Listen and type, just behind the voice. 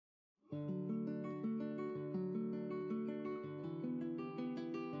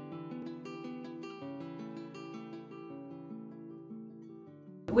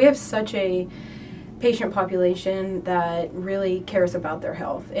We have such a patient population that really cares about their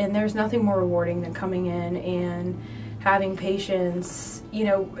health, and there's nothing more rewarding than coming in and having patients, you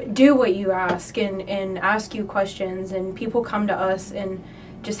know, do what you ask and ask you questions, and people come to us and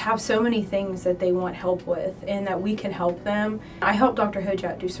just have so many things that they want help with and that we can help them. I help Dr.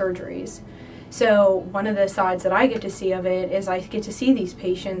 Hojat do surgeries. So one of the sides that I get to see of it is I get to see these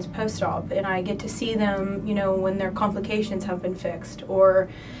patients post-op, and I get to see them, you know, when their complications have been fixed, or,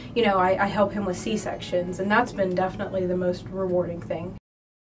 you know, I help him with C-sections, and that's been definitely the most rewarding thing.